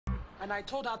And I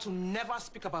told her to never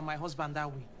speak about my husband that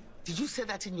way. Did you say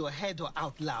that in your head or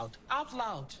out loud? Out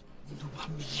loud.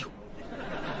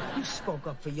 You spoke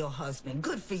up for your husband.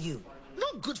 Good for you.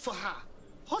 Not good for her.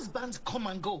 Husbands come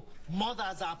and go.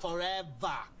 Mothers are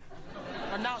forever.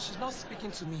 And now she's not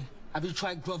speaking to me. Have you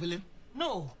tried groveling?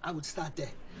 No. I would start there.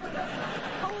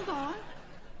 Hold on.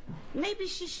 Maybe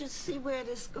she should see where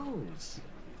this goes.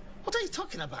 What are you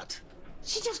talking about?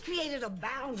 She just created a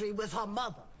boundary with her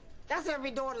mother. That's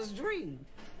every daughter's dream.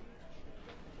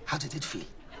 How did it feel?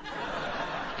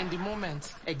 In the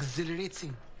moment,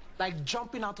 exhilarating. Like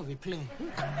jumping out of a plane.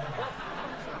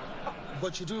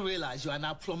 But you do realize you are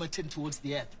now plummeting towards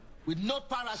the earth with no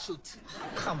parachute.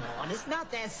 Come on, it's not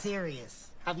that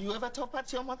serious. Have you ever talked back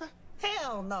to your mother?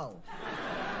 Hell no.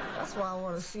 That's why I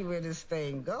want to see where this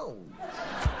thing goes.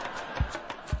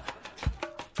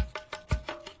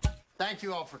 Thank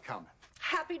you all for coming.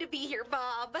 Happy to be here,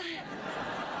 Bob.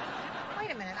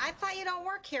 Wait a minute. I thought you don't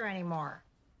work here anymore.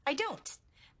 I don't.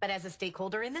 But as a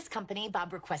stakeholder in this company,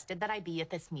 Bob requested that I be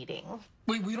at this meeting.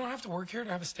 Wait, we don't have to work here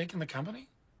to have a stake in the company?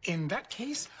 In that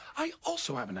case, I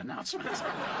also have an announcement.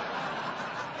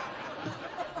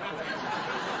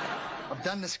 I've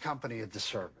done this company a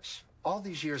disservice. All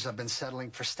these years I've been settling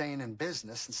for staying in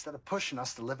business instead of pushing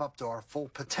us to live up to our full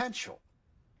potential.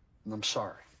 And I'm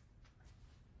sorry.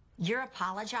 You're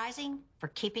apologizing for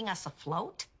keeping us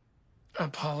afloat?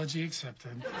 Apology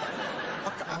accepted.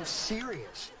 Look, I'm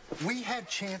serious. We had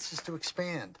chances to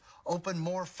expand, open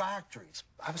more factories.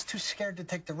 I was too scared to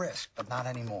take the risk, but not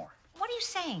anymore. What are you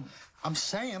saying? I'm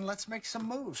saying let's make some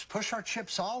moves, push our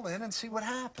chips all in and see what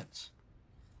happens.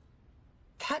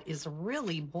 That is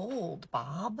really bold,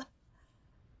 Bob.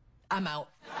 I'm out.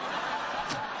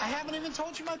 I haven't even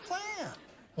told you my plan.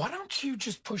 Why don't you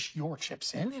just push your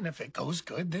chips in, and if it goes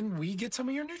good, then we get some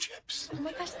of your new chips? Oh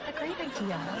my gosh, that's a great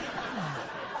idea.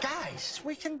 Guys,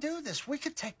 we can do this. We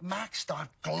could take MaxDot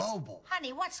global.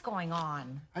 Honey, what's going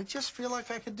on? I just feel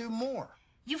like I could do more.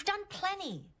 You've done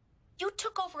plenty. You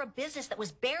took over a business that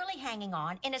was barely hanging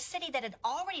on in a city that had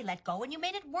already let go, and you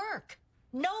made it work.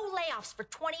 No layoffs for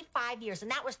 25 years,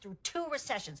 and that was through 2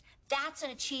 recessions. That's an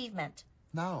achievement.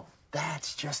 No,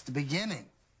 that's just the beginning.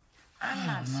 I'm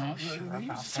not so sure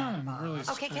about that. Really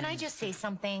Okay, can I just say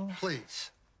something?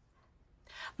 Please.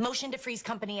 Motion to freeze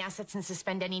company assets and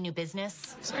suspend any new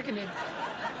business. Seconded.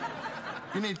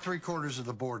 You need 3/4 of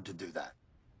the board to do that.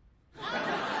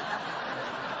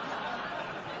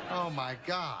 Oh, my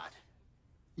God.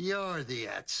 You're the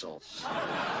Edsel.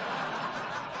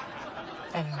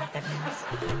 I don't know what that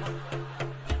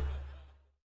means.